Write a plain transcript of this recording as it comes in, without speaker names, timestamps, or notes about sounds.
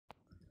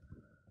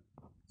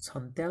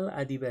छन्त्याल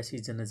आदिवासी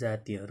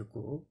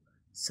जनजातिहरूको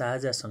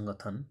साझा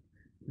सङ्गठन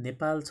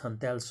नेपाल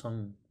छन्त्याल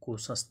सङ्घको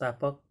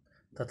संस्थापक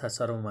तथा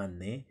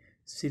सर्वमान्य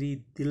श्री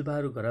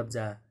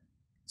दिलबहादुर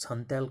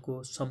छन्त्यालको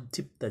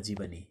संक्षिप्त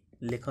जीवनी।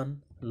 लेखन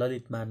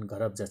ललितमान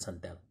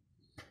छन्त्याल।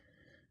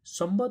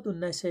 सम्वत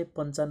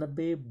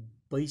 1995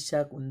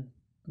 वैशाख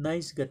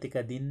 19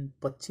 गतेका दिन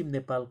पश्चिम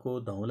नेपालको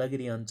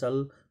धौलागिरी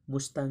अञ्चल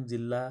मुस्ताङ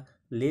जिल्ला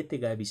लेते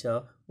गाविस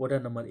वडा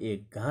नम्बर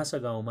 1 घाँस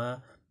गाउँमा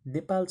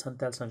नेपाल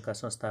छन्त्याल सङ्घका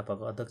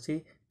संस्थापक अध्यक्ष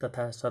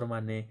तथा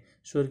सर्वमान्य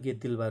स्वर्गीय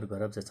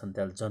दिलबहादुर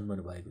छन्त्याल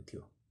जन्मनु भएको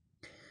थियो।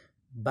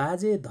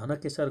 बाजे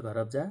धनकेशर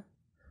घरब्जा,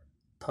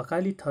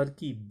 थकाली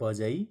ठर्की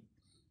बजाई,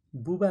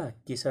 बुबा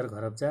केशर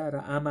घरब्जा र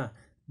आमा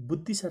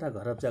बुद्धिसरा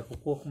घरब्जाको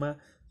कोखमा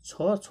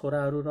 6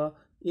 छोराहरू र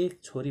 1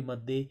 छोरी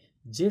मध्ये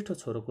जेठो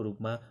छोरोको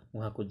रूपमा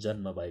उहाँको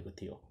जन्म भएको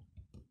थियो।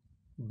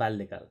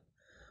 बाल्यकाल।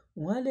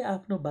 उहाँले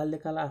आफ्नो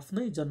बाल्यकाल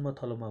आफ्नै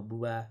जन्मथलोमा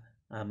बुबा,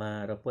 आमा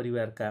र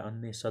परिवारका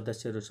अन्य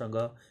सदस्यहरूसँग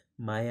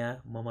माया,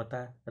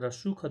 ममता र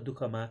सुख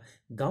दुःखमा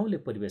गाउँले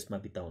परिवेशमा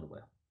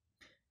बिताउनुभयो।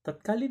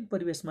 तत्कालीन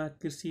परिवेशमा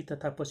कृषि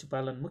तथा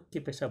पशुपालन मुख्य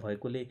पेशा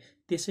भएकोले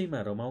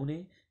त्यसैमा रमाउने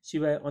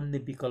सिवाय अन्य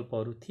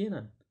विकल्पहरू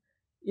थिएनन्।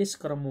 यस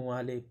क्रममा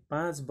उहाँले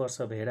 5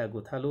 वर्ष भेडा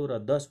गोठालो र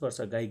 10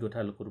 वर्ष गाई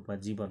गोठालोको रूपमा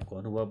जीवनको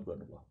अनुभव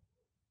गर्नुभयो।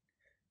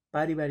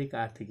 पारिवारिक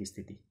आर्थिक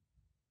स्थिति।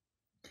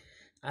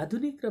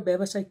 आधुनिक र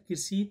व्यावसायिक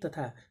कृषि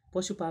तथा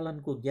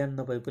पशुपालनको ज्ञान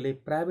नभएकोले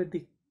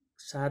प्राविधिक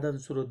साधन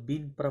स्रोत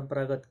बिन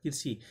परम्परागत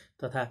कृषि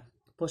तथा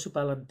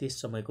पशुपालन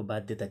त्यस समयको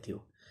बाध्यता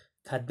थियो।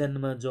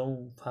 खाद्यान्नमा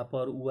जौँ,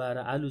 फापर, उवा र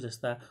आलु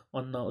जस्ता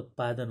अन्न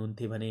उत्पादन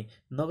हुन्थे भने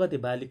नगदे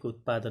बालीको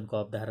उत्पादनको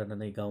अवधारणा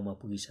नै गाउँमा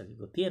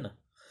पुगिसकेको थिएन।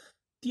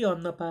 ती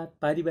अन्नपात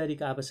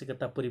पारिवारिक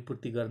आवश्यकता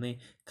परिपूर्ति गर्ने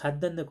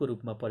खाद्यान्नको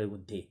रूपमा प्रयोग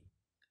हुन्थे।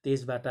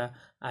 त्यसबाट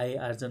आय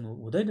आर्जन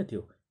हुँदैन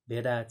थियो।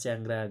 भेडा,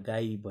 च्याङ्ग्रा,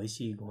 गाई,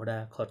 भैँसी, घोडा,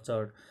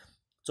 खच्चड,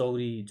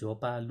 चौरी,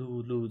 झोपा,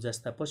 लुलु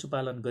जस्ता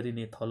पशुपालन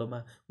गरिने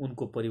थलोमा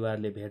उनको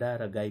परिवारले भेडा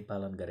र गाई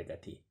पालन गरेका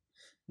थिए।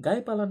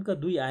 गाई पालनका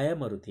 2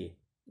 आयामहरू थिए।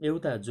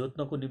 एउटा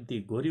जोत्नको निम्ति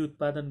घोरी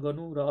उत्पादन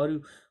गर्नु र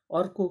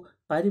अर्को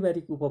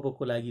पारिवारिक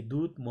उपभोगको लागि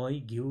दुध, मही,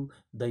 घिउ,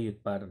 दही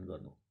उत्पादन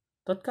गर्नु।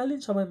 तत्कालीन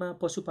समयमा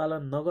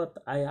पशुपालन नगद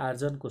आय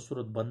आर्जनको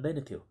स्रोत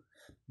बन्दैन थियो।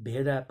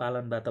 भेडा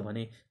पालनबाट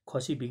भने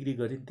खसी बिक्री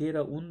गरिन्थे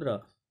र ऊन र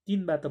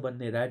तिनबाट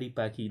बन्ने राडी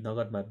पाखी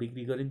नगदमा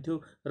बिक्री गरिन्थ्यो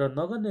र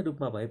नगन्य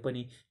रूपमा भए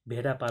पनि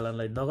भेडा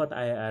पालनलाई नगद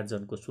आय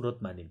आर्जनको स्रोत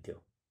मानिन्थ्यो।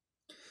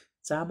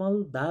 चामल,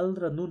 दाल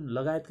र नुन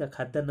लगायतका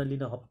खाद्यान्न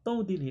लिन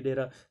हप्तौं दिन हिँडेर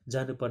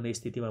जानुपर्ने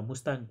स्थितिमा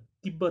मुस्ताङ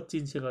तिब्बत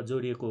चीनसँग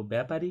जोडिएको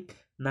व्यापारिक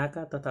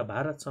नाका तथा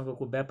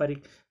भारतसँगको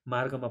व्यापारिक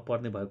मार्गमा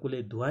पर्ने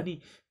भएकोले ढुवानी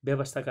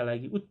व्यवस्थाका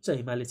लागि उच्च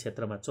हिमाली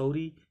क्षेत्रमा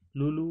चौरी,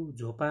 लुलु,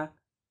 झोपा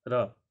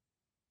र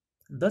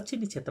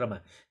दक्षिणी क्षेत्रमा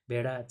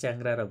भेडा,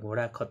 च्याङ्ग्रा र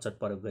घोडा, खच्चड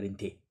प्रयोग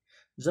गरिन्थे,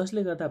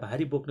 जसले गर्दा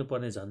भारी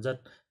बोक्नुपर्ने झन्झट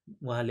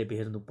उहाँले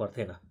बेहोर्नु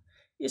पर्थेन।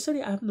 यसरी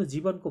आफ्नो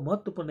जीवनको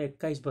महत्त्वपूर्ण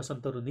 21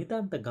 वसन्तहरू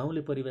नितान्त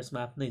गाउँले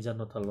परिवेशमा आफ्नै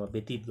जन्मथलमा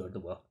व्यतीत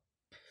गर्नुभयो।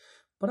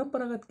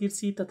 परम्परागत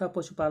कृषि तथा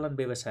पशुपालन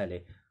व्यवसायले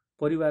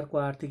परिवारको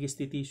आर्थिक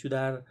स्थिति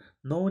सुधार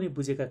नहुने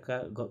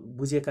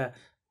बुझेका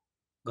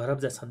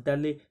घरब्जा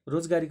छन्त्यालले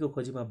रोजगारीको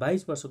खोजीमा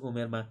 22 वर्षको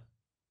उमेरमा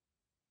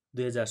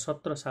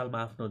 2017 सालमा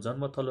आफ्नो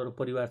जन्मथलो र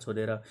परिवार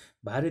छोडेर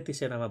भारतीय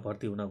सेनामा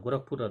भर्ती हुन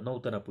गोरखपुर र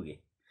नौतना पुगे।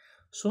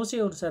 सोचे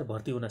अनुसार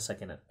भर्ती हुन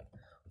सकेनन्।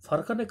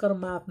 फर्कने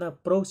क्रममा आफ्ना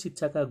प्रौढ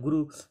शिक्षाका गुरु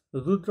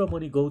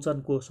रुद्रमणि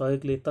गौचनको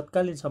सहयोगले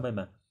तत्कालीन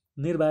समयमा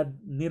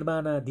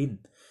निर्माणाधीन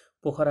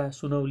पोखरा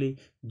सुनौली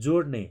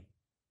जोड्ने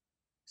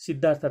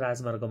सिद्धार्थ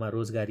राजमार्गमा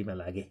रोजगारीमा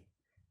लागे।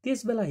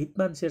 त्यसबेला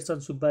हितमान शेरचन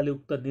सुब्बाले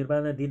उक्त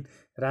निर्माणाधीन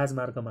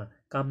राजमार्गमा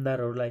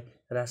कामदारहरूलाई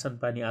रासन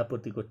पानी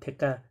आपूर्तिको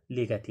ठेक्का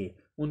लिएका थिए।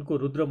 उनको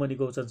रुद्रमणि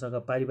गौचनसँग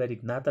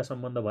पारिवारिक नाता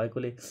सम्बन्ध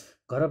भएकोले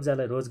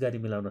घरब्जालाई रोजगारी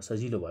मिलाउन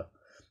सजिलो भयो।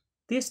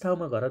 त्यस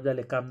ठाउँमा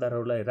घरब्जाले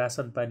कामदारहरूलाई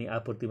रासन पानी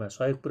आपूर्तिमा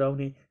सहयोग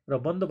पुर्याउने र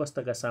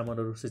बन्दोबस्तका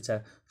सामानहरू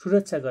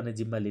सुरक्षा गर्ने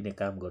जिम्मा लिने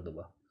काम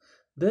गर्नुभयो।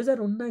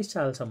 2019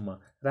 सालसम्म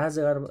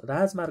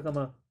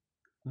राजमार्गमा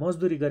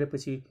मजदुरी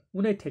गरेपछि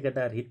उनै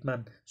ठेकेदार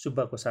हितमान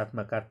सुब्बाको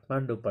साथमा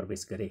काठमाडौँ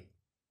प्रवेश गरे।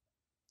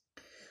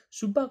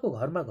 सुब्बाको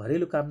घरमा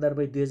घरेलु कामदार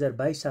भई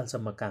 2022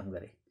 सालसम्म काम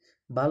गरे।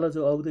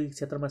 बालजो औद्योगिक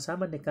क्षेत्रमा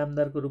सामान्य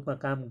कामदारको रूपमा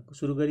काम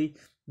सुरु गरी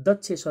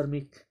दक्ष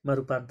श्रमिकमा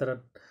रूपान्तरण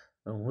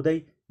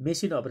हुँदै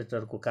मेसिन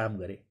अपरेटरको काम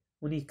गरे।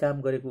 उनी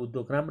काम गरेको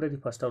उद्योग राम्ररी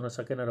फस्टाउन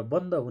सकेन र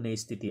बन्द हुने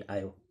स्थिति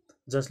आयो,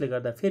 जसले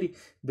गर्दा फेरि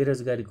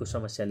बेरोजगारीको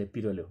समस्याले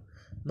पिरोल्यो।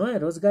 नयाँ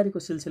रोजगारीको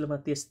सिलसिलामा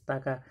त्यस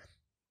ताका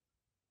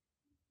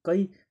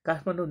कई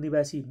काठमाडौँ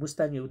निवासी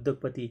मुस्ताङे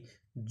उद्योगपति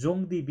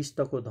जोङदी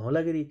विष्टको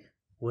धौलागिरी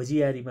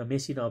होजियारीमा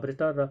मेसिन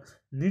अपरेटर र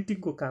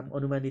निटिङको काम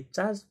अनुमानित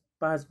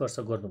 4-5 वर्ष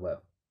गर्नुभयो।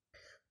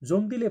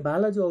 जोङदीले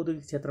बालाजु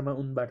औद्योगिक क्षेत्रमा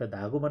उनबाट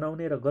धागो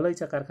बनाउने र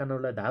गलैँचा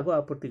कारखानाहरूलाई धागो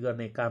आपूर्ति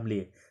गर्ने काम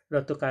लिए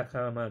र त्यो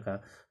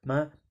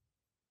कारखानामा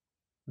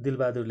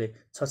दिलबहादुरले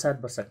 6-7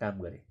 वर्ष काम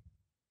गरे।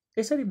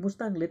 यसरी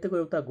मुस्ताङ लेतेको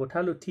एउटा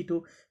गोठालो ठिटो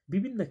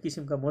विभिन्न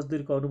किसिमका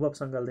मजदुरीको अनुभव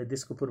सङ्घाल्दै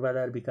देशको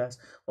पूर्वाधार विकास,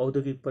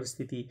 औद्योगिक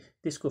परिस्थिति,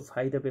 त्यसको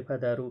फाइदा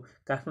बेफाइदाहरू,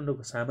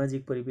 काठमाडौँको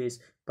सामाजिक परिवेश,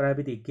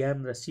 प्राविधिक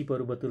ज्ञान र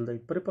सिपहरू बतुल्दै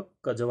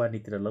परिपक्व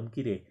जवानीतिर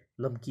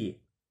लम्किए।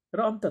 र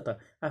अन्ततः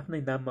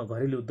आफ्नै नाममा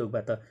घरेलु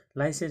उद्योगबाट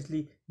लाइसेन्स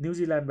लिई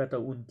न्युजिल्यान्डबाट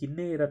ऊन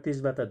किन्ने र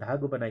त्यसबाट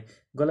धागो बनाई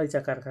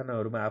गलैँचा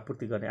कारखानाहरूमा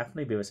आपूर्ति गर्ने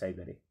आफ्नै व्यवसाय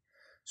गरे।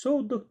 सो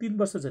उद्योग 3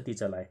 वर्ष जति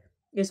चलाए।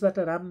 यसबाट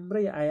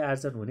राम्रै आय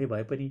आर्जन हुने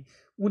भए पनि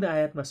ऊन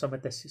आयातमा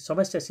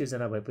समस्या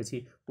सिर्जना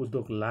भएपछि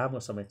उद्योग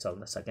लामो समय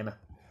चल्न सकेन।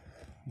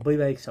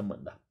 वैवाहिक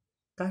सम्बन्ध।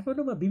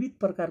 काठमाडौँमा विविध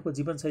प्रकारको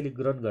जीवनशैली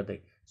ग्रहण गर्दै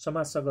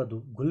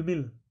समाजसँग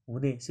घुलमिल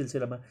हुने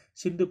सिलसिलामा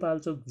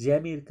सिन्धुपाल्चोक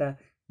ज्यामिरका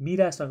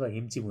मीरासँग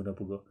हिमचिम हुन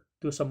पुग्यो।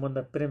 त्यो सम्बन्ध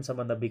प्रेम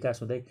सम्बन्ध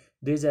विकास हुँदै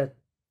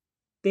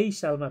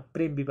 2023 सालमा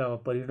प्रेम विवाहमा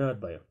परिणत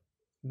भयो।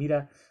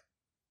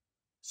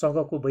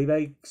 मीरासँगको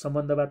वैवाहिक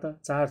सम्बन्धबाट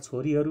 4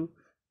 छोरीहरू,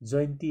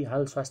 जयन्ती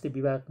हाल स्वास्थ्य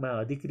विभागमा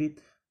अधिकृत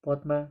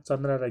पद्मा,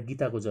 चन्द्रा र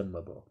गीताको जन्म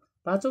भयो।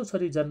 5औं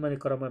छोरी जन्मने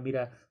क्रममा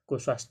मीराको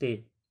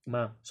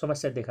स्वास्थ्यमा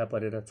समस्या देखा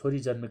परेर छोरी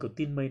जन्मेको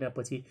 3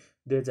 महिनापछि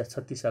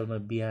 2036 सालमा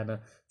बिहान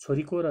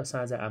छोरीको र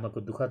साँझ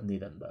आमाको दुःखद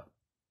निधन भयो।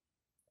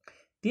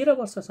 13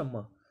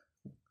 वर्षसम्म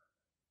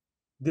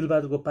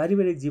दिलबहादुरको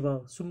पारिवारिक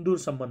जीवन सुमधुर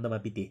सम्बन्धमा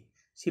बिते।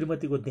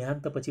 श्रीमतीको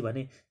देहान्तपछि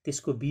भने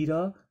त्यसको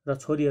विरह र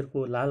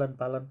छोरीहरूको लालन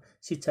पालन,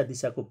 शिक्षा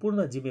दिशाको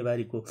पूर्ण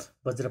जिम्मेवारीको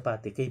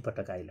वज्रपात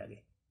एकैपटक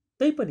आइलागे।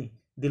 तैपनि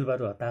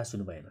दिलबहादुर हताश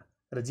हुनु भएन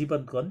र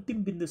जीवनको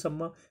अन्तिम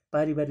बिन्दुसम्म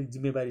पारिवारिक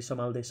जिम्मेवारी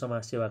सम्हाल्दै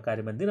समाज सेवा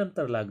कार्यमा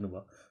निरन्तर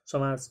लाग्नुभयो।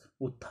 समाज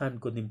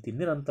उत्थानको निम्ति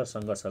निरन्तर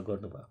सङ्घर्ष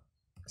गर्नुभयो।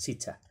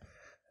 शिक्षा।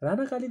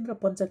 राणाकालीन र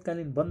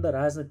पञ्चायतकालीन बन्द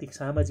राजनैतिक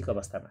सामाजिक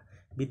अवस्थामा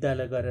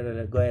विद्यालय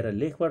गएर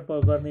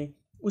लेखपढ गर्ने,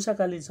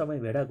 उषाकालीन समय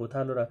भेडा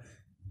गोठालो र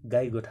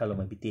गाई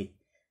गोठालोमा बिते।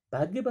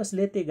 भाग्यवश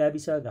लेते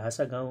गाविस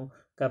घाँसा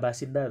गाउँका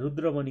बासिन्दा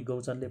रुद्रमणि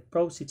गौचनले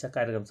प्रौढ शिक्षा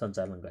कार्यक्रम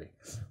सञ्चालन गरे।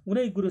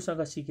 उनै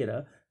गुरुसँग सिकेर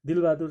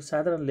दिलबहादुर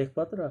साधारण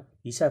लेखपत्र र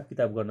हिसाब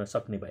किताब गर्न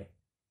सक्ने भए।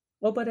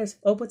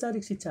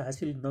 औपचारिक शिक्षा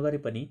हासिल नगरे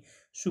पनि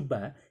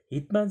सुब्बा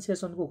हितमान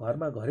शेषनको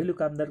घरमा घरेलु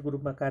कामदारको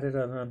रूपमा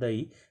कार्यरत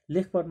रहँदै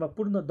लेखपढमा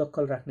पूर्ण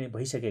दखल राख्ने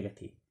भइसकेका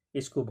थिए।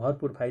 यसको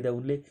भरपूर फाइदा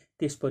उनले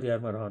त्यस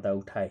परिवारमा रहँदा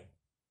उठाए।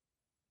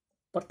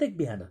 प्रत्येक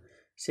बिहान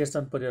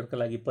शेरचन परिवारका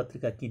लागि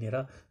पत्रिका किनेर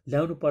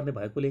ल्याउनु पर्ने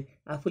भएकोले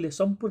आफूले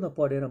सम्पूर्ण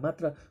पढेर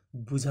मात्र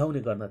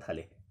बुझाउने गर्न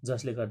थाले,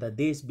 जसले गर्दा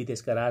देश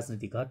विदेशका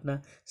राजनीतिक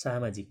घटना,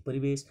 सामाजिक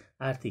परिवेश,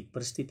 आर्थिक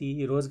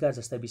परिस्थिति, रोजगार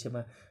जस्ता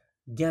विषयमा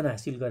ज्ञान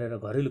हासिल गरेर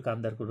घरेलु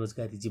कामदारको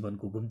रोजगारी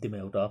जीवनको घुम्तीमा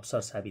एउटा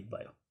अवसर साबित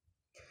भयो।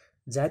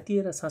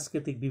 जातीय र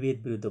सांस्कृतिक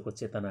विभेद विरुद्धको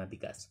चेतना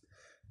विकास।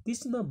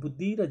 तीक्ष्ण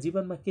बुद्धि र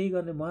जीवनमा केही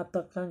गर्ने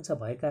महत्वाकांक्षा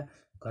भएका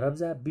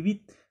घरब्जा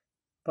विविध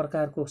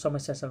प्रकारको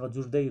समस्यासँग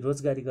जुझ्दै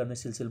रोजगारी गर्ने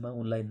सिलसिलामा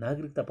उनलाई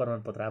नागरिकता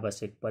प्रमाणपत्र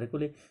आवश्यक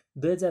परेकोले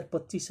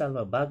 2025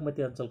 सालमा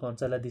बागमती अञ्चलको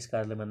अञ्चलाधीश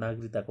कार्यालयमा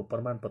नागरिकताको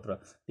प्रमाणपत्र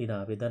लिन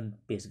आवेदन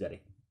पेश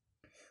गरे।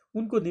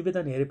 उनको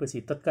निवेदन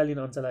हेरेपछि तत्कालीन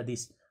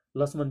अञ्चलाधीश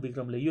लक्ष्मण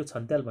विक्रमले यो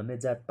छन्त्याल भन्ने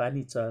जात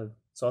पानी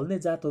चल्ने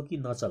जात हो कि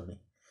नचल्ने?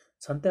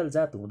 छन्त्याल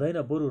जात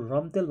हुँदैन, बरु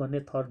रम्तेल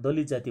भन्ने थर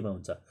दलित जातिमा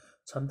हुन्छ।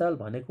 छन्त्याल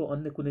भनेको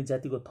अन्य कुनै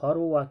जातिको थर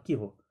हो वा के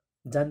हो?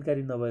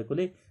 जानकारी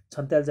नभएकोले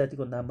छन्त्याल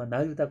जातिको नाममा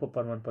नागरिकताको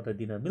प्रमाणपत्र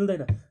दिन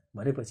मिल्दैन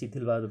भनेपछि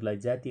दिलबहादुरलाई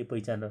जातीय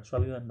पहिचान र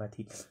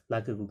स्वाभिमानमाथि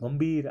लागेको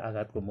गम्भीर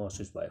आघातको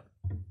महसुस भयो।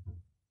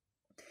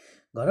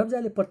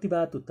 घरब्जाले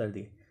प्रतिवाद उत्तर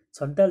दिए,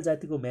 छन्त्याल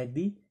जातिको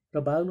म्याग्दी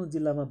र बागलुङ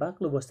जिल्लामा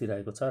बाक्लो बस्ती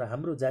रहेको छ र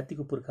हाम्रो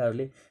जातिको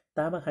पुर्खाहरूले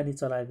तामाखानी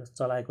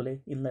चलाएकोले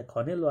यिनलाई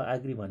खनेल वा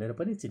आग्री भनेर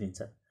पनि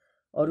चिनिन्छन्।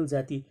 अरू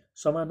जाति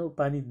समान हो,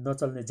 पानी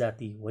नचल्ने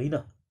जाति होइन।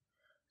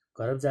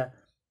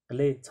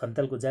 घरब्जाले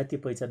छन्त्यालको जातीय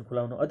पहिचान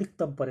खुलाउन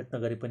अधिकतम प्रयत्न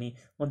गरे पनि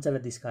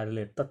अञ्चलाधीश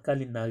कार्यालयले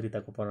तत्कालीन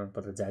नागरिकताको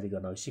प्रमाणपत्र जारी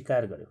गर्न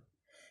अस्वीकार गर्यो।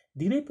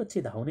 दिनै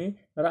पछि धाउने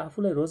र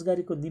आफूलाई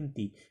रोजगारीको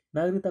निम्ति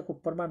नागरिकताको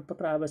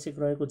प्रमाणपत्र आवश्यक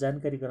रहेको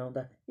जानकारी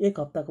गराउँदा 1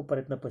 हप्ताको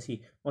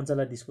प्रयत्नपछि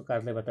अञ्चलाधीशको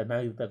कार्यालयबाट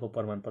नागरिकताको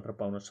प्रमाणपत्र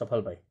पाउन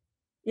सफल भए।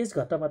 यस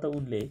घटनाबाट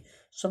उनले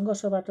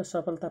सङ्घर्षबाट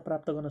सफलता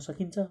प्राप्त गर्न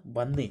सकिन्छ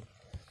भन्ने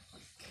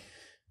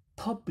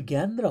थप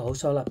ज्ञान र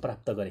हौसला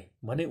प्राप्त गरे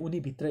भने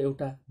उनीभित्र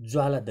एउटा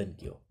ज्वाला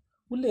दन्कियो।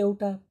 उनले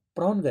एउटा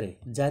प्रण गरे,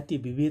 जातीय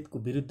विभेदको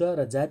विरुद्ध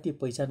र जातीय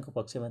पहिचानको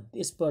पक्षमा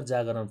देशभर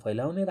जागरण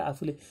फैलाउने र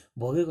आफूले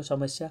भोगेको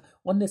समस्या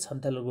अन्य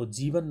छन्त्यालहरूको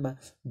जीवनमा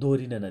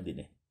दोहोरिन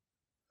नदिने,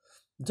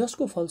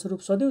 जसको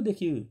फलस्वरूप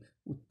सदैवदेखि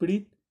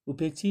उत्पीडित,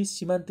 उपेक्षित,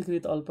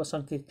 सीमान्तकृत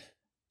अल्पसङ्ख्यक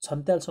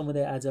छन्त्याल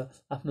समुदाय आज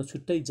आफ्नो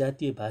छुट्टै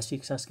जातीय,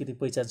 भाषिक, सांस्कृतिक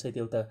पहिचानसहित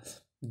एउटा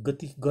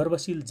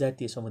गर्वशील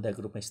जातीय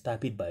समुदायको रूपमा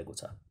स्थापित भएको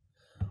छ।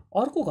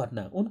 अर्को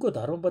घटना, उनको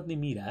धर्मपत्नी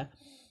मीरा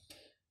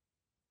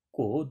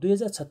को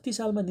 2036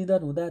 सालमा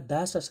निधन हुँदा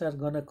दाह संस्कार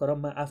गर्न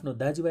क्रममा आफ्नो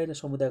दाजुभाइ र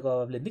समुदायको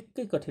अभावले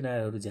निकै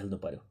कठिनाइहरू झेल्नु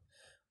पर्यो।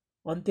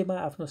 अन्त्यमा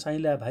आफ्नो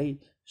साइला भाइ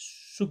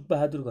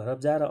सुखबहादुर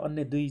घरब्जा र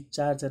अन्य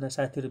 2-4 जना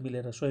साथीहरू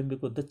मिलेर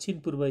स्वयम्भूको दक्षिण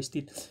पूर्व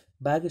स्थित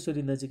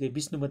बागेश्वरी नजिकै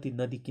विष्णुमती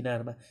नदी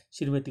किनारमा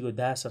श्रीमतीको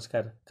दाह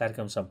संस्कार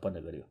कार्यक्रम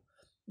सम्पन्न गर्यो।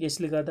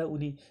 यसले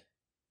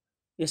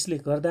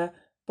गर्दा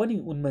पनि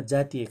उनमा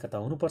जातीय एकता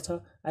हुनुपर्छ,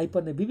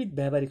 आइपर्ने विविध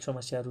व्यावहारिक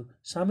समस्याहरू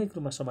सामूहिक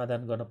रूपमा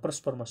समाधान गर्न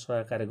परस्परमा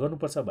सहकार्य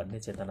गर्नुपर्छ भन्ने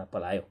चेतना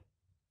पलायो।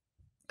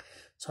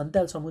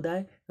 छन्त्याल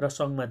समुदाय र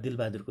सङ्घमा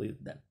दिलबहादुरको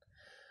योगदान।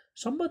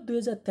 सम्बत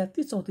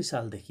 2033-34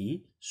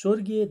 सालदेखि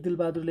स्वर्गीय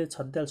दिलबहादुरले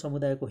छन्त्याल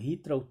समुदायको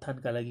हित र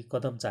उत्थानका लागि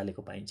कदम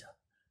चालेको पाइन्छ।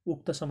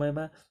 उक्त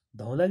समयमा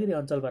धौलागिरी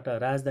अञ्चलबाट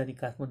राजधानी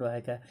काठमाडौँ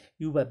आएका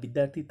युवा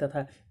विद्यार्थी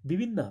तथा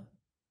विभिन्न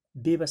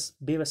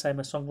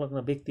व्यवसायमा संलग्न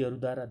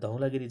व्यक्तिहरूद्वारा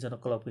धौलागिरी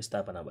जनक्लबको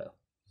स्थापना भयो।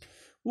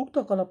 उक्त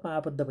क्लबमा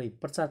आबद्ध भई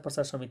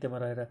प्रचार समितिमा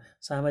रहेर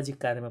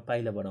सामाजिक कार्यमा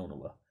पाइला बढाउनु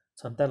भयो।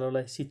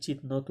 छन्त्यालहरूलाई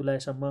शिक्षित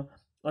नतुलाएसम्म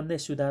अन्य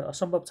सुधार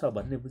असम्भव छ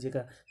भन्ने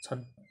बुझेका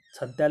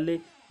छन्त्यालले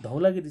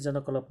धौलागिरी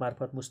जनक्लब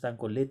मार्फत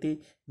मुस्ताङको लेते,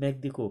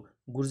 म्याग्दीको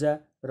गुर्जा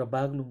र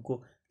बागलुङको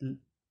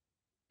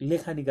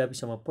लेखानी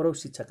गाविसमा प्रौढ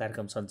शिक्षा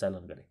कार्यक्रम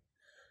सञ्चालन गरे।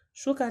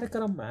 सो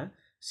कार्यक्रममा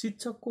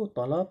शिक्षकको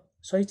तलब,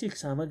 शैक्षिक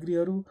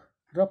सामग्रीहरू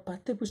र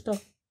पाठ्यपुस्तक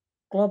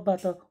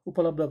क्लबबाट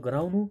उपलब्ध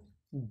गराउनु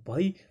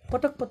भई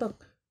पटक पटक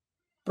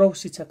प्रौढ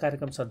शिक्षा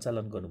कार्यक्रम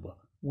सञ्चालन गर्नुभयो।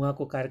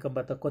 उहाँको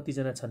कार्यक्रमबाट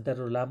कतिजना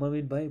छन्त्यालहरू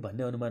लाभान्वित भए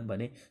भन्ने अनुमान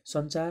भने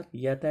सञ्चार,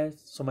 यातायात,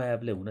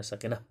 समयावले हुन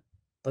सकेन।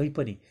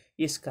 तैपनि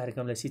यस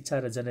कार्यक्रमले शिक्षा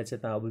र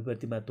जनचेतना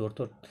अभिवृद्धिमा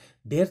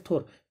धेर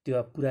थोर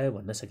टेवा पुर्यायो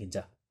भन्न सकिन्छ।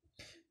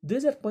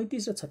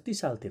 2035 र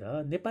 36 सालतिर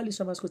नेपाली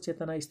समाजको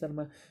चेतना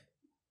स्तरमा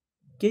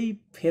केही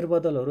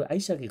फेरबदलहरू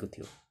आइसकेको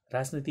थियो।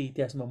 राजनीतिक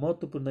इतिहासमा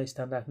महत्त्वपूर्ण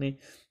स्थान राख्ने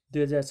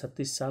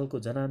 2036 सालको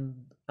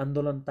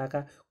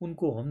जनआन्दोलनताका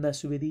उनको होमना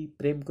सुवेदी,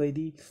 प्रेम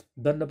कैदी,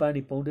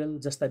 दण्डपाणी पौडेल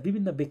जस्ता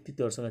विभिन्न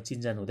व्यक्तित्वहरूसँग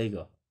चिन्जान हुँदै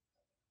गयो।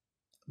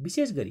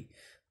 विशेष गरी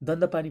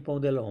दण्डपाणी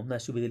पौडेल र होमना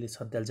सुवेदीले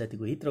छन्त्याल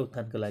जातिको हित र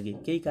उत्थानका लागि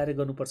केही कार्य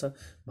गर्नुपर्छ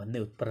भन्ने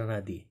उत्प्रेरणा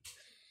दिए।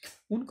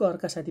 उनको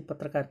अर्का साथी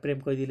पत्रकार प्रेम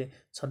कैदीले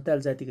छन्त्याल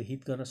जातिको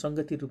हित गर्न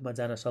सङ्गठित रूपमा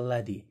जान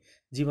सल्लाह दिए।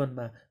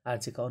 जीवनमा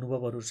आर्जेका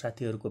अनुभवहरू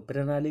साथीहरूको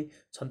प्रेरणाले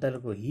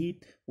छन्त्यालको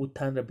हित,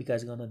 उत्थान र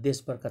विकास गर्न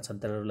देशभरका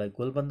छन्त्यालहरूलाई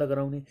गोलबन्द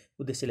गराउने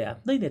उद्देश्यले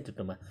आफ्नै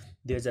नेतृत्वमा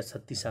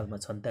 2036 सालमा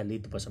छन्त्याल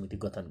हित उपसमिति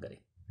गठन गरे।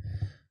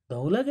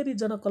 धौलागिरी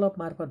जनक्लब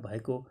मार्फत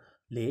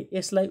भएकोले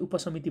यसलाई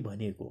उपसमिति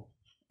भनिएको हो।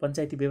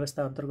 पञ्चायती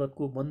व्यवस्था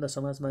अन्तर्गतको मन्द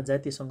समाजमा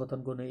जातीय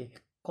सङ्गठन गर्नु एक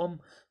कम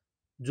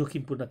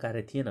जोखिमपूर्ण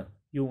कार्य थिएन।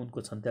 यो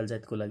उनको छन्त्याल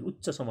जातिको लागि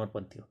उच्च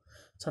समर्पण थियो।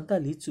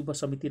 छन्त्याल हित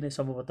उपसमिति नै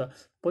सम्भवतः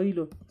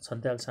पहिलो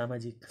छन्त्याल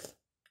सामाजिक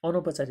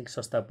अनौपचारिक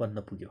संस्था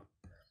बन्न पुग्यो।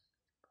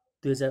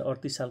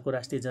 2038 सालको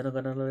राष्ट्रिय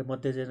जनगणनालाई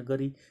मध्यनजर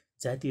गरी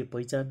जातीय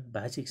पहिचान,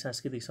 भाषिक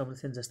सांस्कृतिक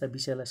संरक्षण जस्ता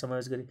विषयलाई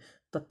समावेश गरी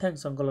तथ्याङ्क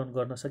सङ्कलन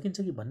गर्न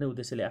सकिन्छ कि भन्ने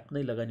उद्देश्यले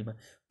आफ्नै लगानीमा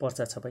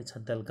पर्चा छपाई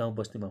छन्त्याल गाउँ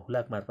बस्तीमा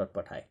हुलाक मार्फत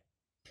पठाए।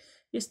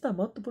 यस्ता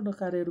महत्त्वपूर्ण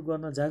कार्यहरू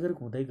गर्न जागरुक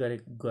हुँदै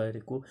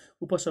गएको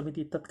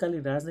उपसमिति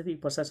तत्कालीन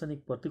राजनीतिक,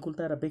 प्रशासनिक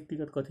प्रतिकूलता र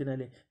व्यक्तिगत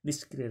कठिनाइले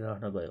निष्क्रिय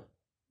रहन गयो,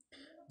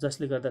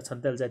 जसले गर्दा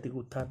छन्त्याल जातिको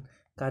उत्थान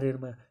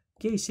कार्यहरूमा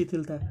केही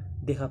शिथिलता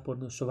देखा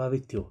पर्नु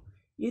स्वाभाविक थियो।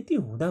 यति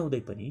हुँदाहुँदै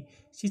पनि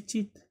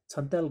शिक्षित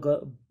छन्त्याल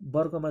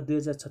वर्गमा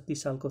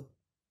 2036 सालको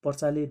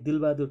पर्चाले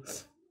दिलबहादुर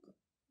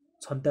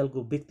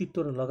छन्त्यालको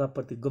व्यक्तित्व र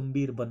लगावप्रति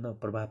गम्भीर बन्न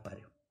प्रभाव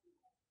पार्यो।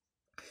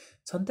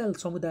 छन्त्याल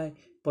समुदाय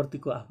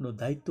प्रतिको आफ्नो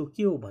दायित्व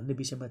के हो भन्ने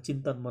विषयमा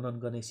चिन्तन मनन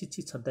गर्ने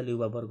शिक्षित छन्त्याल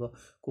युवा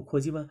वर्गको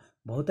खोजीमा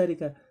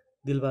भौतारिका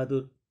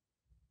दिलबहादुर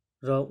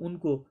र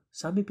उनको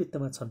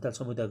सामिप्यतामा छन्त्याल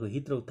समुदायको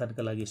हित र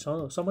उत्थानका लागि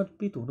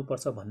समर्पित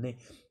हुनुपर्छ भन्ने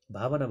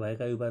भावना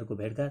भएका युवाहरूको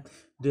भेटघाट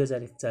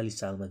 2041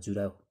 सालमा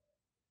जुरायो।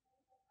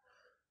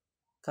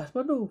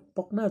 काठमाडौँ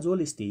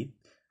पक्नाजोल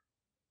स्थित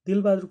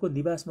दिलबहादुरको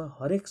निवासमा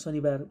हरेक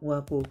शनिबार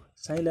उहाँको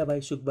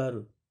साइलाभाइ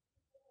सुकबहादुर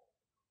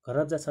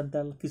घरब्जा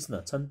छन्त्याल,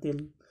 कृष्ण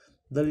छन्तेल,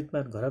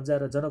 ललितमान घरब्जा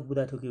र जनक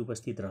बुढाथोकी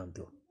उपस्थित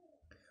रहन्थ्यो।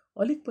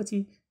 अलिक पछि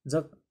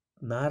जग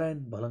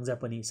नारायण भलङ्जा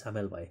पनि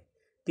सामेल भए।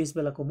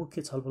 त्यसबेलाको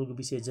मुख्य छलफलको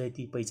विषय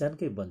जाति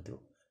पहिचानकै बन्थ्यो।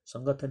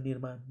 सङ्गठन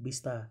निर्माण,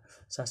 विस्तार,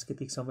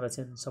 सांस्कृतिक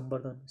संरक्षण,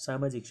 सम्वर्धन,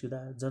 सामाजिक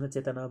सुधार,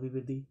 जनचेतना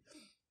अभिवृद्धि,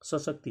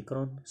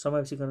 सशक्तिकरण,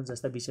 समावेशीकरण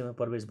जस्ता विषयमा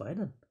प्रवेश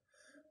भएनन्।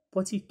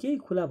 पछि केही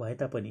खुला भए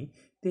तापनि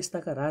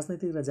त्यस्ताका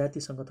राजनैतिक र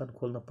जातीय सङ्गठन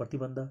खोल्न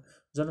प्रतिबन्ध,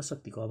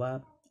 जनशक्तिको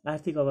अभाव,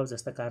 आर्थिक अभाव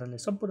जस्ता कारणले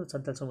सम्पूर्ण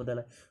छन्त्याल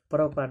समुदायलाई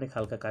प्रभाव पार्ने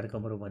खालका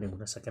कार्यक्रमहरू भने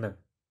हुन सकेनन्।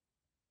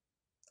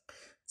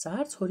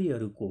 4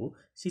 छोरीहरूको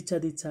शिक्षा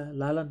दीक्षा,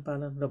 लालन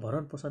पालन र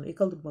भरण पोषण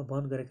एकल रूपमा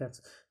वहन गरेका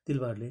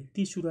दिलबहादुरले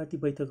ती सुरुवाती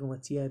बैठकमा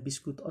चिया,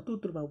 बिस्कुट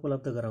अटुट रूपमा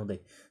उपलब्ध गराउँदै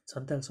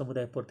छन्त्याल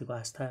समुदायप्रतिको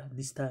आस्था,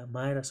 निष्ठा,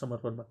 माया र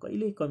समर्पणमा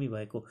कहिल्यै कमी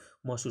भएको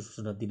महसुस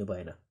हुन दिनु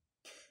भएन।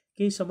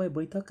 केही समय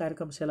बैठक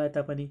कार्यक्रम सेलाए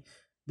तापनि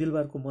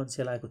दिलबहादुरको मन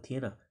सेलाएको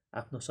थिएन।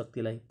 आफ्नो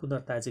शक्तिलाई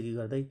पुनर्ताजगी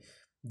गर्दै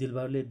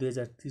दिलबहादुरले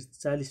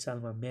 2040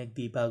 सालमा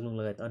म्याग्दी, बागलुङ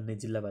लगायत अन्य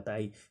जिल्लाबाट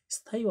आई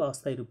स्थायी वा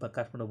अस्थायी रूपमा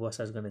काठमाडौँ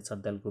बसोबास गर्ने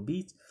छन्त्यालको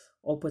बीच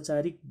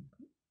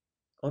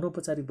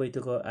अनौपचारिक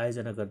बैठकको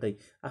आयोजना गर्दै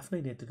आफ्नै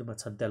नेतृत्वमा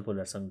छन्त्याल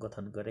परिवार सङ्घ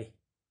गठन गरे,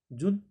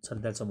 जुन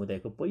छन्त्याल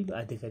समुदायको पहिलो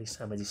आधिकारिक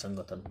सामाजिक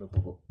सङ्गठन हुन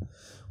पुग्यो।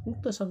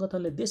 उक्त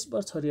सङ्गठनले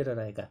देशभर छरिएर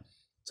रहेका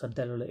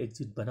छन्त्यालहरूलाई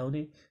एकजुट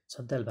बनाउने,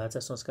 छन्त्याल भाषा,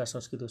 संस्कार,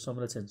 संस्कृतिको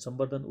संरक्षण,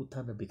 सम्वर्धन,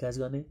 उत्थान र विकास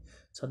गर्ने,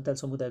 छन्त्याल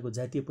समुदायको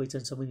जातीय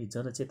पहिचान सम्बन्धी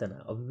जनचेतना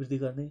अभिवृद्धि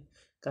गर्ने,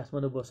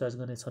 काठमाडौँ बसोबास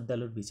गर्ने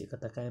छन्त्यालहरू बीच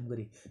एकता कायम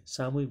गरी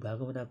सामूहिक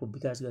भावनाको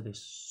विकास गर्दै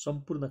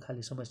सम्पूर्ण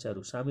खाली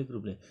समस्याहरू सामूहिक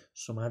रूपले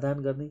समाधान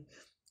गर्ने,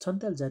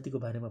 छन्त्याल जातिको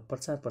बारेमा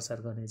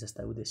प्रचार गर्ने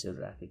जस्ता उद्देश्यहरू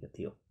राखेको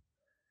थियो।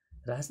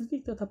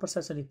 राजनीतिक तथा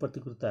प्रशासनिक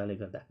प्रतिकूलताले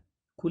गर्दा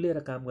खुलेर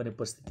काम गर्ने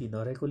परिस्थिति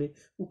नरहेकोले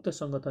उक्त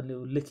सङ्गठनले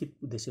उल्लेखित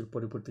उद्देश्यहरू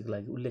परिपूर्तिका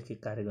लागि उल्लेख्य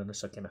कार्य गर्न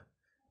सकेन।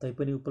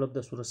 तैपनि उपलब्ध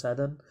स्रोत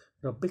साधन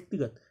र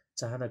व्यक्तिगत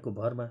चाहनाको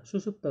भरमा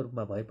सुसुप्त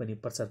रूपमा भए पनि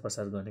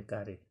प्रचार गर्ने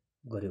कार्य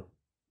गर्यो।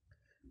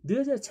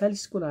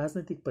 2046 को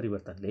राजनैतिक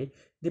परिवर्तनले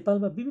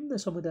नेपालमा विभिन्न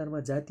समुदायहरूमा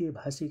जातीय,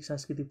 भाषिक,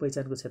 सांस्कृतिक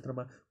पहिचानको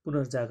क्षेत्रमा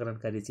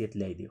पुनर्जागरणकारी चेत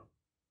ल्याइदियो,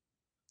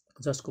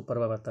 जसको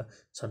प्रभावबाट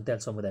छन्त्याल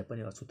समुदाय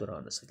पनि अछुतो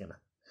रहन सकेन।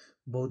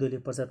 बहुदलीय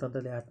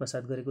प्रजातन्त्रले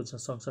आत्मसात गरेको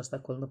सङ्घ-संस्था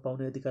खोल्न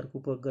पाउने अधिकारको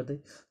उपयोग गर्दै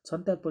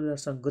छन्त्याल परिवार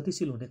सङ्घ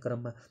गतिशील हुने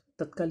क्रममा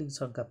तत्कालीन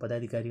सङ्घका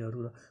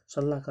पदाधिकारीहरू र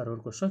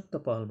सल्लाहकारहरूको संयुक्त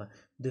पहलमा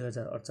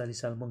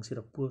 2048 साल मङ्सिर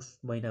र पुष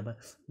महिनामा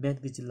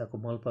म्याग्दी जिल्लाको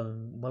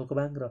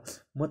मल्कबाङ र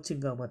मच्छिङ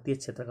गाउँमा त्यस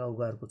क्षेत्रका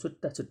अगुवाहरूको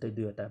छुट्टा छुट्टै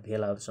 2वटा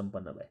भेलाहरू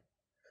सम्पन्न भए।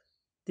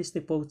 त्यस्तै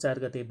पौष 4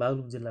 गते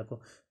बागलुङ जिल्लाको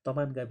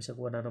तमान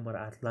गाविसको वडा नम्बर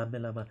 8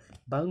 लाममेलामा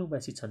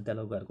बागलुङवासी छन्त्याल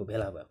अगुवाहरूको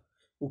भेला भयो।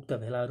 उक्त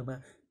भेलाहरूमा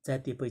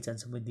जातीय पहिचान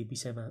सम्बन्धी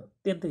विषयमा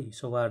अत्यन्तै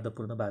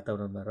सौहार्दपूर्ण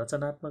वातावरणमा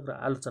रचनात्मक र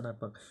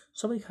आलोचनात्मक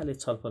सबै खाले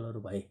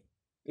छलफलहरू भए।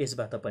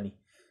 यसबाट पनि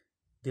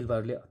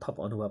दिलबहादुरले थप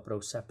अनुभव र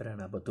उत्साह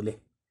प्रेरणा बटुले।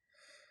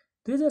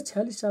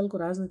 2046 सालको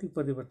राजनैतिक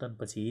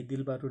परिवर्तनपछि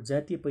दिलबहादुर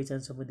जातीय पहिचान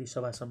सम्बन्धी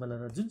सभा सम्मेलन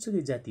र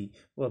जुनसुकै जाति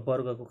वा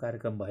वर्गको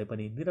कार्यक्रम भए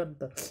पनि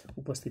निरन्तर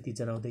उपस्थिति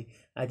जनाउँदै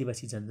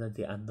आदिवासी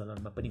जनजाति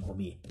आन्दोलनमा पनि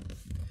होमिए।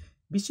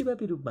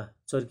 विश्वव्यापी रूपमा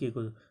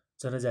चर्किएको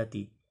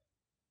जनजाति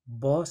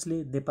बहसले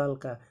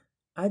नेपालका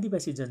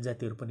आदिवासी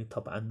जनजातिहरू पनि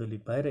थप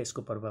आन्दोलित भएर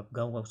यसको प्रभाव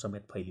गाउँ गाउँ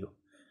समेत फैलियो।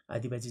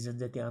 आदिवासी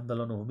जनजाति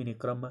आन्दोलन होमिने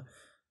क्रममा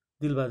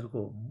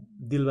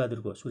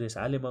दिलबहादुरको सुरेश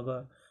आले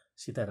मगर,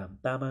 सीताराम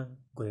तामाङ,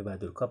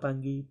 गोरेबहादुर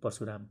खपाङ्गी,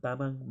 परशुराम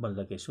तामाङ,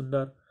 मल्लके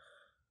सुन्दर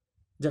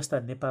जस्ता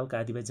नेपालका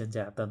आदिवासी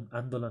जनजाति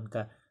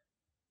आन्दोलनका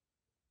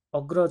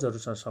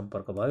अग्रजहरूसँग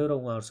सम्पर्क भयो र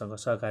उहाँहरूसँग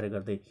सहकार्य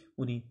गर्दै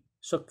उनी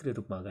सक्रिय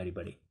रूपमा अगाडि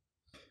बढे।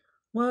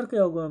 उहाँहरूकै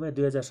अगुवाईमा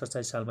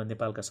 2047 सालमा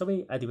नेपालका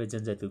सबै आदिवासी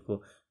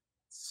जनजातिको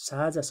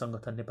साझा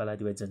सङ्गठन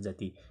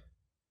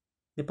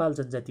नेपाल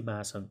जनजाति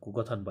महासङ्घको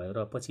गठन भयो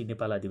र पछि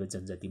नेपाल आदिवासी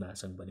जनजाति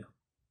महासङ्घ बन्यो।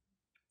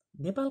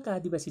 नेपालका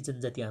आदिवासी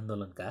जनजाति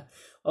आन्दोलनका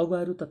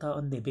अगुवाहरू तथा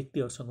अन्य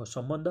व्यक्तिहरूसँग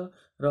सम्बन्ध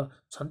र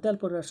छन्त्याल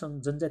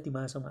परिवारसँग जनजाति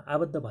महासङ्घमा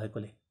आबद्ध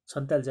भएकोले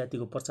छन्त्याल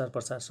जातिको प्रचार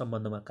प्रसार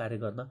सम्बन्धमा कार्य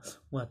गर्न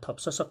उहाँ थप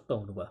सशक्त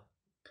हुनुभयो।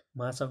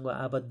 महासङ्घमा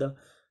आबद्ध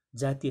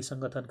जातीय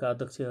सङ्गठनका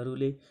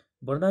अध्यक्षहरूले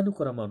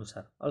वर्णानुक्रम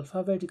अनुसार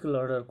अल्फाबेटिकल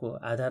अर्डरको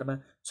आधारमा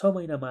 6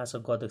 महिना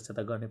महासङ्घको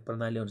अध्यक्षता गर्ने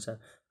प्रणाली अनुसार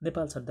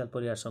नेपाल छन्त्याल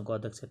परिवार सङ्घको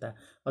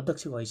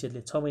अध्यक्षको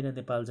हैसियतले 6 महिना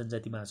नेपाल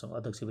जनजाति महासङ्घ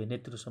अध्यक्ष भई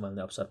नेतृत्व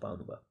सम्हाल्ने अवसर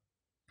पाउनुभयो।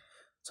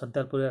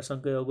 छन्त्याल परिवार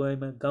सङ्घकै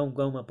अगुवाईमा गाउँ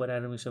गाउँमा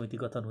पर्यावरण समिति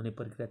गठन हुने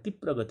प्रक्रिया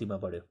तीव्र गतिमा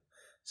बढ्यो।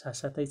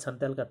 साथसाथै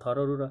छन्त्यालका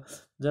थरहरू र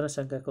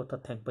जनसङ्ख्याको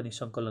तथ्याङ्क पनि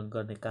सङ्कलन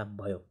गर्ने काम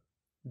भयो।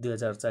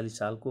 2048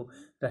 सालको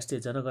राष्ट्रिय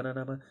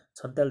जनगणनामा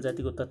छन्त्याल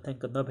जातिको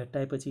तथ्याङ्क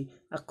नभेट्टाएपछि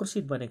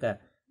आक्रोशित बनेका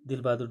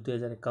दिलबहादुर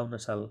 2051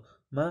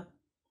 सालमा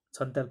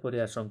छन्त्याल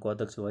परिवार सङ्घको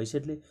अध्यक्षको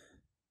हैसियतले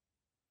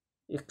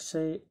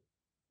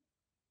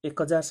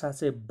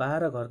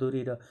 1712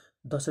 घरधुरी र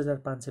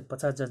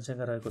 10,550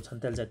 जनसङ्ख्या रहेको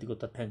छन्त्याल जातिको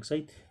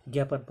तथ्याङ्कसहित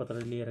ज्ञापन पत्र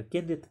लिएर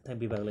केन्द्रीय तथ्याङ्क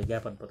विभागलाई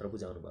ज्ञापन पत्र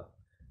बुझाउनु भयो।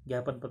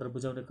 ज्ञापन पत्र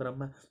बुझाउने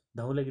क्रममा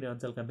धौलागिरी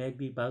अञ्चलका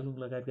म्याग्दी, बागलुङ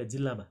लगायतका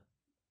जिल्लामा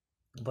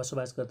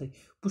बसोबास गर्दै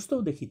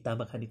पुस्तौँदेखि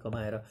तामाखानी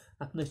कमाएर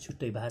आफ्नै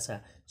छुट्टै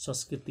भाषा,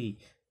 संस्कृति,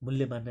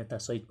 मूल्य मान्यता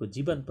सहितको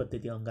जीवन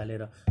पद्धति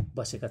अँगालेर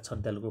बसेका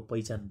छन्त्यालको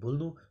पहिचान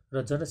भुल्नु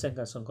र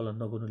जनसङ्ख्या सङ्कलन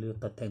नगर्नुले यो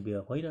तथ्याङ्क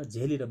विभाग होइन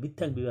झेली र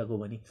मिथ्याङ्क विभाग हो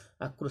भनी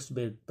आक्रोश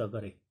व्यक्त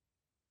गरे।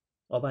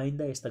 अब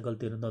आइन्दा यस्ता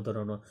गल्तीहरू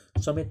नदोहोऱ्याउन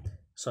समेत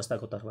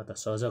संस्थाको तर्फबाट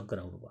सहयोग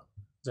गराउनु भयो,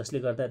 जसले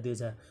गर्दा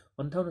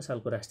 2058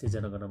 सालको राष्ट्रिय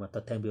जनगणनामा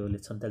तथ्याङ्क विभागले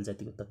छन्त्याल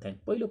जातिको तथ्याङ्क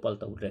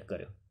पहिलोपल्ट उल्लेख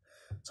गर्यो।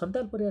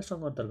 छन्त्याल परिवार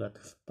सङ्घ अन्तर्गत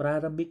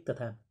प्रारम्भिक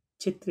तथा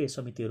क्षेत्रीय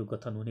समितिहरू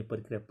गठन हुने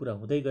प्रक्रिया पुरा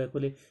हुँदै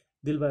गएकोले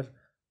दिलबहादुर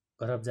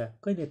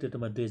घरब्जाकै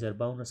नेतृत्वमा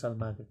 2052 साल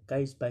माघ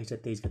 21, 22 र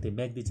 23 गते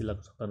म्याग्दी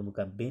जिल्लाको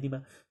सदरमुकाम बेनीमा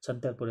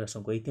छन्त्याल परिवार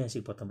सङ्घको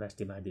ऐतिहासिक प्रथम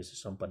राष्ट्रिय महाधिवेशन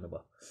सम्पन्न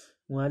भयो।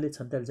 उहाँले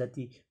छन्त्याल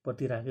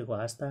जातिप्रति राखेको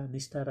आस्था,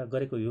 निष्ठा र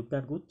गरेको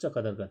योगदानको उच्च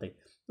कदर गर्दै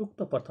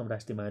उक्त प्रथम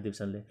राष्ट्रिय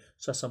महाधिवेशनले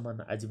ससम्मान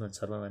आजीवन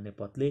सर्वमान्य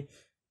पदले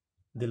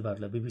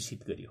दिलबहादुरलाई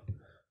विभूषित गरियो।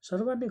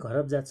 सर्वमान्य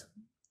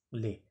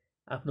घरब्जाले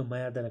आफ्नो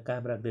मर्यादालाई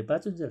कायम राख्दै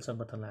बाचुन्जेल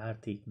सङ्गठनलाई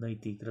आर्थिक,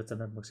 नैतिक,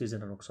 रचनात्मक,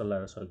 सृजनात्मक सल्लाह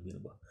र सहयोग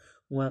दिनुभयो।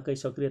 उहाँकै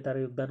सक्रियता र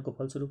योगदानको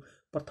फलस्वरूप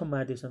प्रथम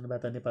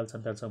महाधिवेशनबाट नेपाल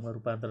छन्त्याल सङ्घमा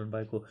रूपान्तरण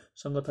भएको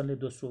सङ्गठनले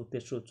दोस्रो,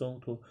 तेस्रो,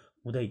 चौथो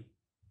हुँदै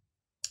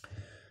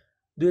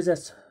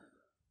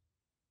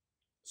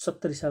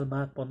 2070 साल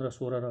माघ 15,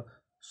 16 र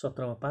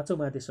 17 मा पाँचौं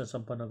महाधिवेशन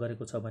सम्पन्न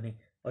गरेको छ भने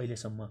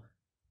अहिलेसम्म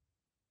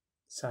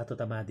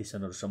 7वटा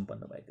महाधिवेशनहरू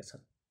सम्पन्न भएका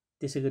छन्।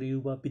 त्यसैगरी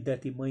युवा,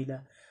 विद्यार्थी,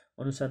 महिला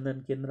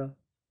अनुसन्धान केन्द्र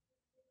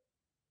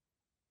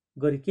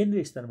गरी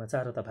केन्द्रीय स्तरमा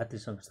 4वटा भातृ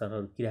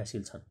संस्थानहरू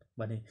क्रियाशील छन्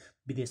भने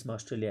विदेशमा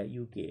अस्ट्रेलिया,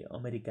 युके,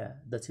 अमेरिका,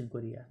 दक्षिण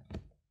कोरिया,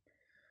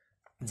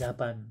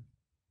 जापान,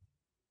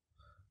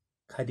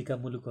 खाडीका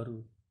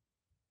मुलुकहरू,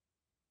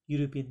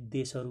 युरोपियन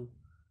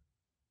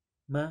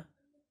देशहरूमा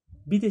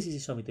विदेशी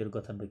समितिहरू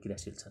गठन भई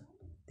क्रियाशील छन्।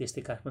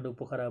 त्यस्तै काठमाडौँ,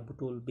 पोखरा,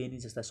 बुटोल, बेनी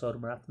जस्ता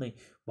सहरमा आफ्नै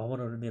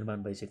भवनहरू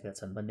निर्माण भइसकेका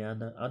छन् भन्ने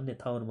अन्य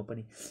ठाउँहरूमा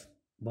पनि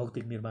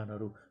भौतिक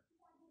निर्माणहरू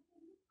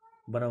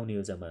बनाउने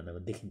योजनामा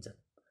देखिन्छन्।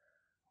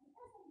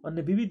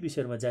 अन्य विविध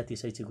विषयहरूमा जातीय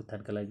शैक्षिक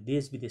उत्थानका लागि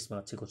देश विदेशमा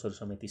अक्षकोषहरू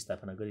समेत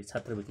स्थापना गरी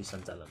छात्रवृत्ति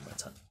सञ्चालनमा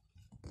छन्।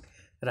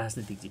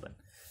 राजनीतिक जीवन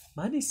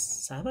मानिस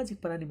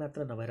सामाजिक प्राणी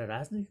मात्र नभएर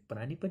राजनीतिक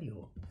प्राणी पनि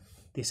हो।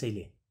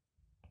 त्यसैले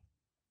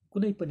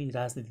कुनै पनि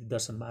राजनीतिक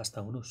दर्शनमा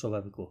आस्था हुनु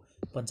स्वाभाविक हो।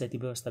 पञ्चायती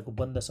व्यवस्थाको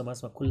बन्द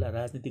समाजमा खुल्ला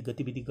राजनीतिक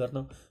गतिविधि गर्न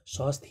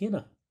सहज थिएन।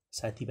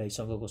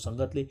 साथीभाइसँगको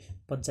सङ्गतले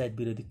पञ्चायत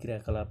विरोधी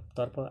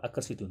क्रियाकलापतर्फ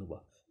आकर्षित हुनुभयो।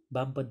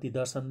 वामपन्थी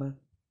दर्शनमा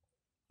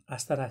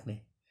आस्था राख्ने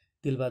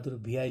दिलबहादुर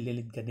भिआई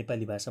लेलिनका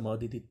नेपाली भाषामा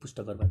अध्ययित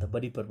पुस्तकहरूबाट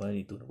बढी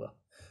प्रभावित हुनुभयो।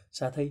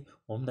 साथै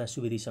होमना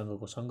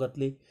सुवेदीसँगको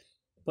सङ्गतले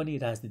पनि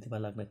राजनीतिमा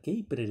लाग्न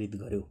केही प्रेरित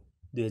गर्यो।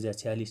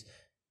 2046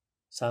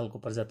 सालको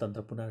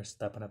प्रजातन्त्र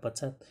पुनर्स्थापना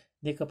पश्चात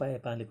नेकपा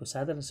एमालेको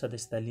साधारण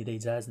सदस्यता लिँदै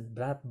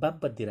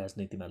वामपन्थी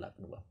राजनीतिमा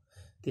लाग्नुभयो।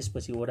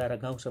 त्यसपछि वडा र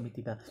गाउँ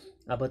समितिमा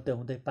आबद्ध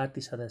हुँदै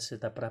पार्टी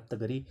सदस्यता प्राप्त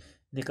गरी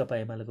नेकपा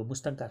एमालेको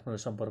मुस्ताङ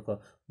काठमाडौँ सम्पर्क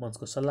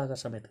मञ्चको सल्लाहकार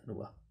समेत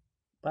हुनुभयो।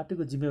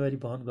 पार्टीको जिम्मेवारी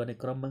वहन गर्ने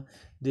क्रममा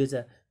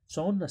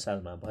 2054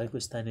 सालमा भएको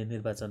स्थानीय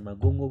निर्वाचनमा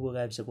गोङ्गोबो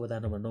गाविसको वडा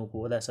नम्बर 9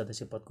 को वडा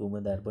सदस्य पदको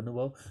उम्मेदवार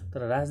बन्नुभयो,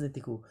 तर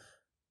राजनीतिको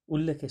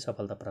उल्लेख्य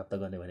सफलता प्राप्त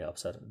गर्ने भने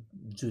अवसर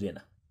जुरेन।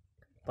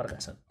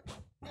 प्रकाशन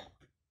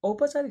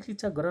औपचारिक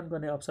शिक्षा ग्रहण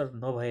गर्ने अवसर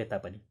नभए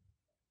तापनि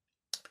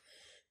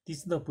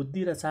तीक्ष्ण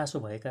बुद्धि र चासो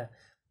भएका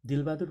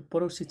दिलबहादुर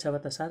परोक्ष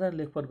शिक्षाबाट साधारण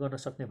लेखपढ गर्न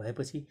सक्ने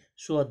भएपछि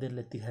सो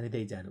अध्ययनले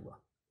तिखारिँदै जानुभयो।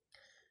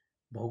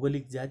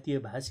 भौगोलिक, जातीय,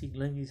 भाषिक,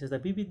 लैङ्गिक जस्ता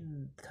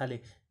विभिन्न खाले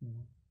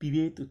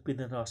विभेद,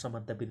 उत्पीडन र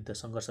असमानता विरुद्ध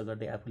सङ्घर्ष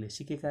गर्दै आफूले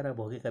सिकेका र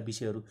भोगेका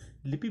विषयहरू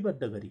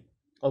लिपिबद्ध गरी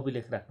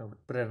अभिलेख राख्न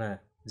प्रेरणा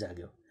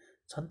जाग्यो।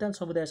 छन्त्याल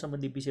समुदाय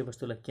सम्बन्धी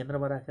विषयवस्तुलाई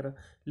केन्द्रमा राखेर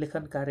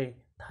लेखन कार्य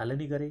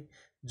थालनी गरे,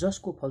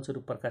 जसको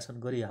फलस्वरूप प्रकाशन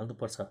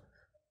गरिहाल्नुपर्छ।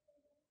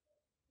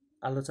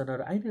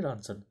 आलोचनाहरू आइ नै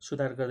रहन्छन्,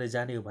 सुधार गर्दै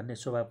जाने हो भन्ने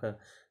स्वभावका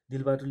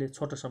दिलबहादुरले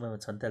छोटो समयमा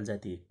छन्त्याल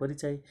जाति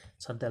परिचय,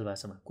 छन्त्याल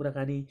भाषामा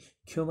कुराकानी,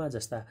 ख्योमा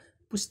जस्ता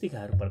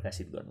पुस्तिकाहरू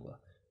प्रकाशित गर्नुभयो।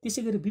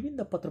 त्यसै गरी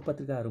विभिन्न पत्र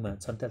पत्रिकाहरूमा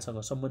छन्त्यालसँग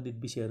सम्बन्धित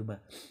विषयहरूमा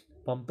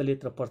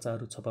पम्पलेट र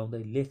पर्चाहरू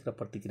छपाउँदै लेख र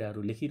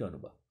प्रतिक्रियाहरू लेखिरहनु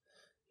भयो।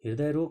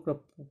 हृदय रोग र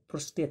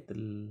प्रोस्टेट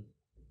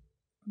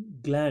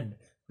ग्ल्यान्ड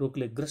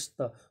रोगले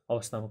ग्रस्त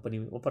अवस्थामा पनि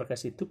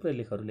अप्रकाशित थुप्रै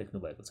लेखहरू लेख्नु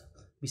भएको छ।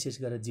 विशेष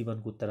गरेर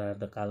जीवनको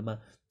उत्तरार्ध कालमा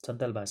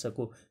छन्त्याल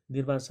भाषाको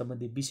निर्माण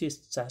सम्बन्धी विशेष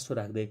चासो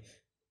राख्दै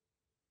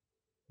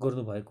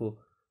गर्नुभएको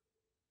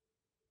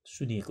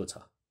सुनिएको छ।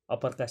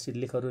 अप्रकाशित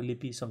लेखहरू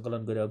लिपि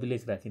सङ्कलन गरी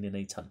अभिलेख राखिने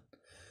नै छन्।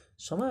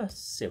 समाज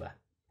सेवा,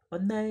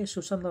 अन्याय,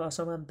 शोषण र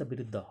असमानता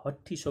विरुद्ध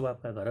हट्ठी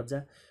स्वभावका घरब्जा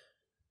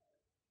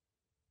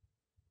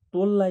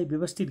टोललाई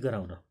व्यवस्थित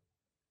गराउन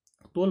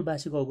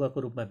टोलवासीको अगुवाको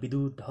रूपमा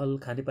विद्युत, ढल,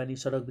 खानेपानी,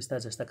 सडक विस्तार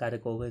जस्ता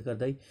कार्यको अगुवाई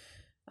गर्दै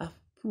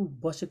आफू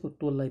बसेको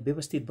टोललाई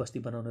व्यवस्थित बस्ती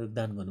बनाउन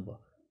योगदान गर्नुभयो।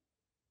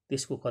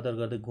 त्यसको कदर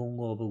गर्दै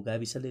गोङ्गो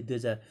गाविसले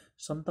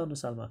 2057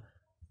 सालमा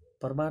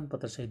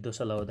प्रमाणपत्रसहित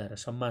दोस्रो अवधाएर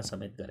सम्मान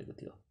समेत गरेको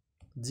थियो।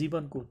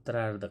 जीवनको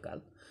उत्तरार्धकाल,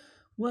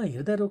 उहाँ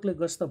हृदय रोगले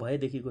ग्रस्त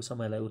भएदेखिको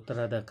समयलाई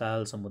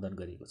उत्तरार्धकाल सम्बोधन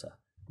गरिएको छ।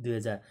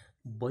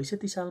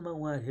 2062 सालमा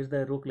उहाँ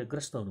हृदय रोगले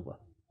ग्रस्त हुनुभयो।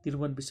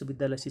 त्रिभुवन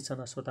विश्वविद्यालय शिक्षण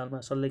अस्पतालमा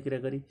शल्यक्रिया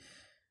गरी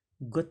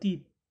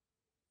गतिवर्धक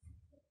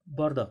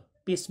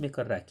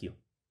पेसमेकर राखियो।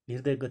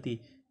 हृदय गति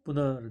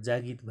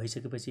पुनर्जागृत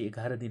भइसकेपछि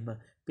 11 दिनमा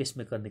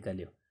पेसमेकर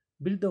निकालियो।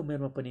 वृद्ध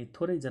उमेरमा पनि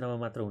थोरै जनामा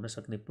मात्र हुन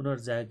सक्ने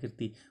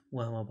पुनर्जागृति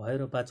उहाँमा भयो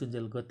र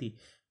बाचुन्जेल गति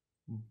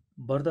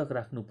वर्धक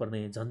राख्नुपर्ने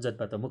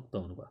झन्झटबाट मुक्त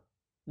हुनुभयो।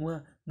 उहाँ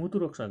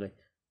मुटुरोगसँगै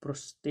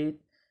प्रोस्टेट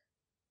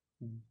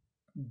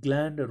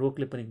ग्ल्यान्ड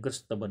रोगले पनि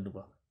ग्रस्त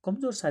बन्नुभयो।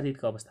 कमजोर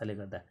शारीरिक अवस्थाले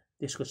गर्दा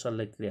त्यसको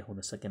शल्यक्रिया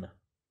हुन सकेन।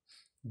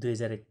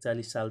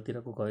 2041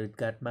 सालतिरको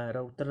भेटघाटमा र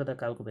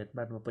उत्तरार्धकालको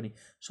भेटघाटमा पनि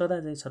सदा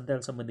चाहिँ छन्त्याल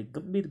सम्बन्धी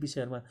गम्भीर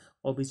विषयहरूमा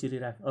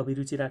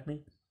अभिरुचि राख्ने,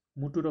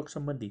 मुटुरोग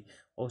सम्बन्धी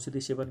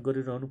औषधि सेवन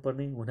गरिरहनु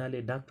पर्ने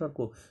हुनाले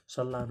डाक्टरको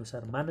सल्लाह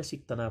अनुसार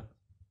मानसिक तनाव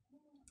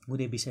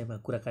हुने विषयमा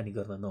कुराकानी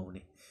गर्न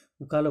नहुने,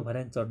 उकालो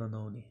भर्याङ चढ्न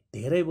नहुने,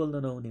 धेरै बोल्न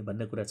नहुने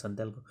भन्ने कुरा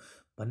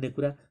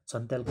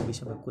छन्त्यालको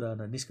विषयमा कुरा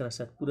गर्न निस्कन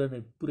साथ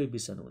पुरै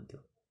बिर्सनुहुन्थ्यो।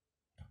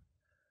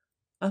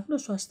 आफ्नो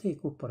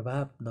स्वास्थ्यको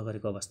प्रभाव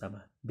नगरेको अवस्थामा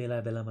बेला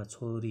बेलामा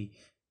छोरी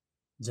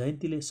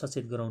जयन्तीले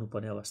सचेत गराउनु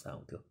पर्ने अवस्था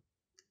आउँथ्यो।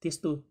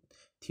 त्यस्तो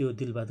थियो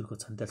दिलबहादुरको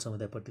छन्त्याल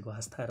समुदायप्रतिको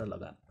आस्था र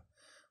लगाव।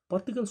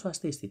 प्रतिकूल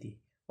स्वास्थ्य स्थिति,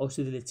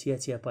 औषधिले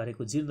छिया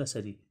पारेको जीर्ण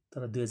शरीर,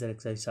 तर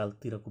 2041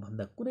 सालतिरको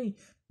भन्दा कुनै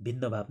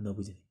भिन्न भाव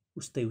नबुझ्ने,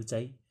 उस्तै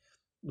उचाइ,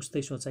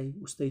 उस्तै सोचाइ,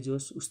 उस्तै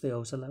जोस, उस्तै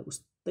हौसला,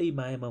 उस्तै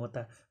माया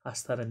ममता,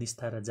 आस्था र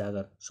निष्ठा र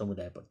जागर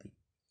समुदायप्रति।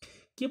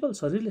 केवल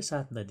शरीरले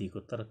साथ नदिएको,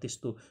 तर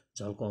त्यस्तो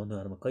झल्को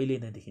अनुहारमा कहिल्यै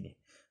नदेखिने।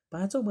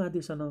 5औं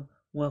महाधिवेशन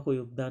उहाँको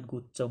योगदानको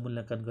उच्च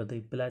मूल्याङ्कन गर्दै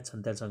बेलायत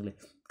छन्त्याल सङ्घले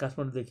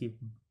काठमाडौँदेखि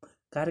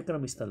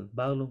कार्यक्रम स्थल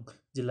बागलुङ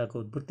जिल्लाको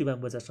बुर्तिवाङ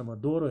बजारसम्म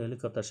दोहोरो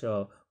हेलिकप्टर सेवा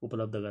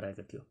उपलब्ध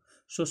गराएको थियो।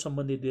 सो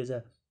सम्बन्धी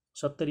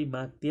 2070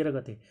 माघ 13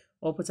 गते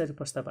औपचारिक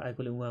प्रस्ताव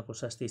आएकोले उहाँको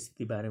स्वास्थ्य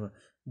स्थिति बारेमा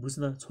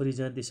बुझ्न छोरी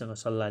जयन्तीसँग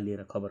सल्लाह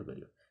लिएर खबर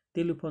गरियो।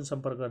 टेलिफोन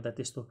सम्पर्क गर्दा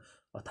त्यस्तो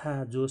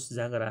अथाह जोस,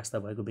 जाँगर आस्था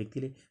भएको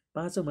व्यक्तिले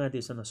 5औं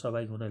महाधिवेशनमा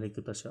सहभागी हुन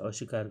हेलिकप्टर सेवा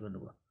अस्वीकार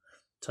गर्नुभयो।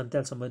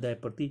 छन्त्याल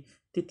समुदायप्रति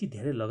त्यति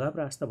धेरै लगाव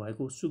र आस्था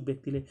भएको उत्सुक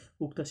व्यक्तिले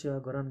उक्त सेवा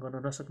ग्रहण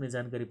गर्न नसक्ने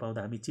जानकारी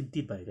पाउँदा हामी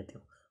चिन्तित भएका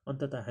थियौँ।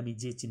 अन्ततः हामी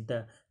जे चिन्ता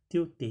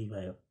थियो त्यही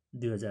भयो।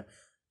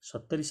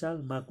 2070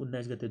 साल माघ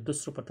 19 गते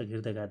दोस्रो पटक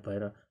हृदयघात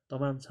भएर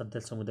तमाम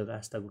छन्त्याल समुदायको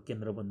आस्थाको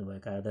केन्द्र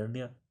बन्नुभएका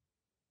आदरणीय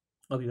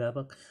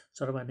अभिभावक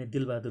सर्वमान्य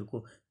दिलबहादुरको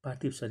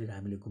पार्थिव शरीर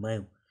हामीले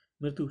गुमायौँ।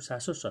 मृत्यु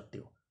शाश्वत सत्य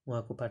हो।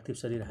 उहाँको पार्थिव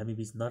शरीर हामी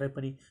बीच नरहे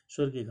पनि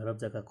स्वर्गीय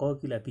घरब्जाका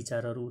कहकिला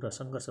विचारहरू र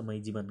सङ्घर्षमय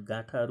जीवन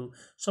गाथाहरू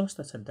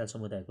समस्त छन्त्याल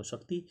समुदायको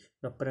शक्ति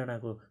र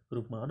प्रेरणाको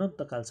रूपमा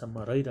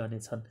अनन्तकालसम्म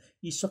रहिरहनेछन्।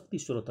 यी शक्ति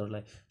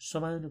स्रोतहरूलाई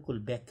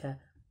समयानुकूल व्याख्या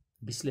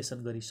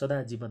विश्लेषण गरी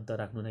सदा जीवन्त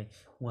राख्नु नै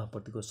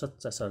उहाँप्रतिको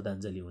सच्चा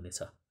श्रद्धाञ्जली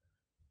हुनेछ।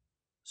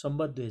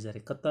 सम्वत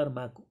 2071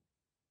 माघ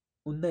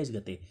 19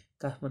 गते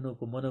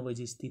काठमाडौँको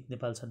मनोवैजी स्थित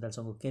नेपाल छन्त्याल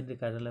सङ्घको केन्द्रीय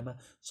कार्यालयमा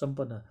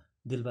सम्पन्न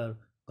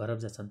दिलबहादुर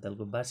घरब्जा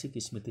छन्त्यालको वार्षिक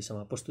स्मृति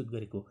सभा प्रस्तुत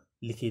गरेको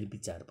लिखित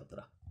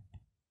विचारपत्र।